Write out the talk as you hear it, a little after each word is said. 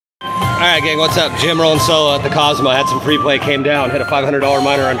Alright gang, what's up? Jim rolling solo at the Cosmo. I had some Freeplay, came down, hit a $500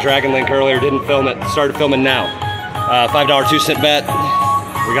 miner on Dragon Link earlier, didn't film it, started filming now. $5 2-cent bet,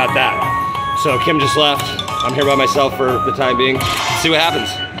 we got that. So Kim just left, I'm here by myself for the time being. Let's see what happens.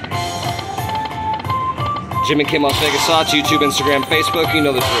 Jim and Kim Las Vegas Slots, YouTube, Instagram, Facebook, you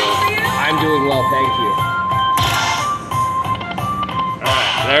know the drill. I'm doing well, thank you.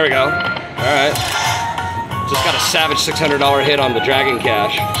 Alright, there we go. Alright. Just got a savage $600 hit on the Dragon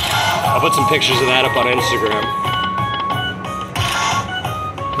Cash. I'll put some pictures of that up on Instagram.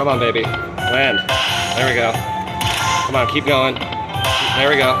 Come on, baby. Land. There we go. Come on, keep going.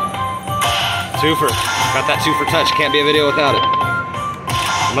 There we go. Twofer. Got that twofer touch. Can't be a video without it.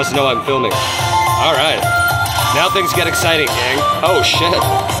 You must know I'm filming. Alright. Now things get exciting, gang. Oh, shit.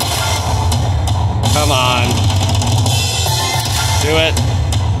 Come on. Do it.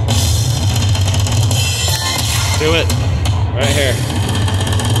 Do it. Right here.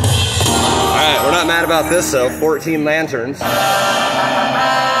 Alright, we're not mad about this though. 14 lanterns. And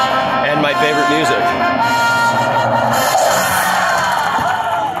my favorite music.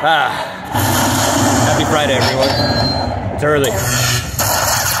 Happy Friday, everyone. It's early.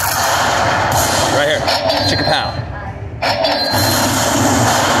 Right here. Chicka-pow.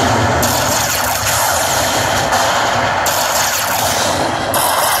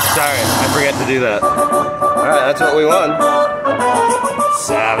 Sorry, I forget to do that. Alright, that's what we won.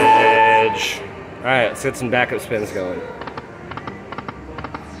 Savage. Alright, let's get some backup spins going.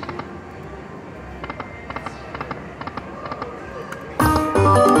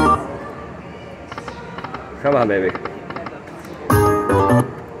 Come on, baby.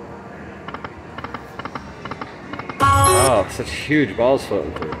 Oh, such huge balls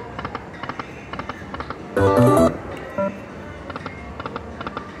floating through.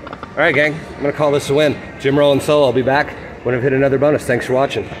 Alright, gang, I'm gonna call this a win. Jim rolling solo, I'll be back when I've hit another bonus. Thanks for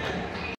watching.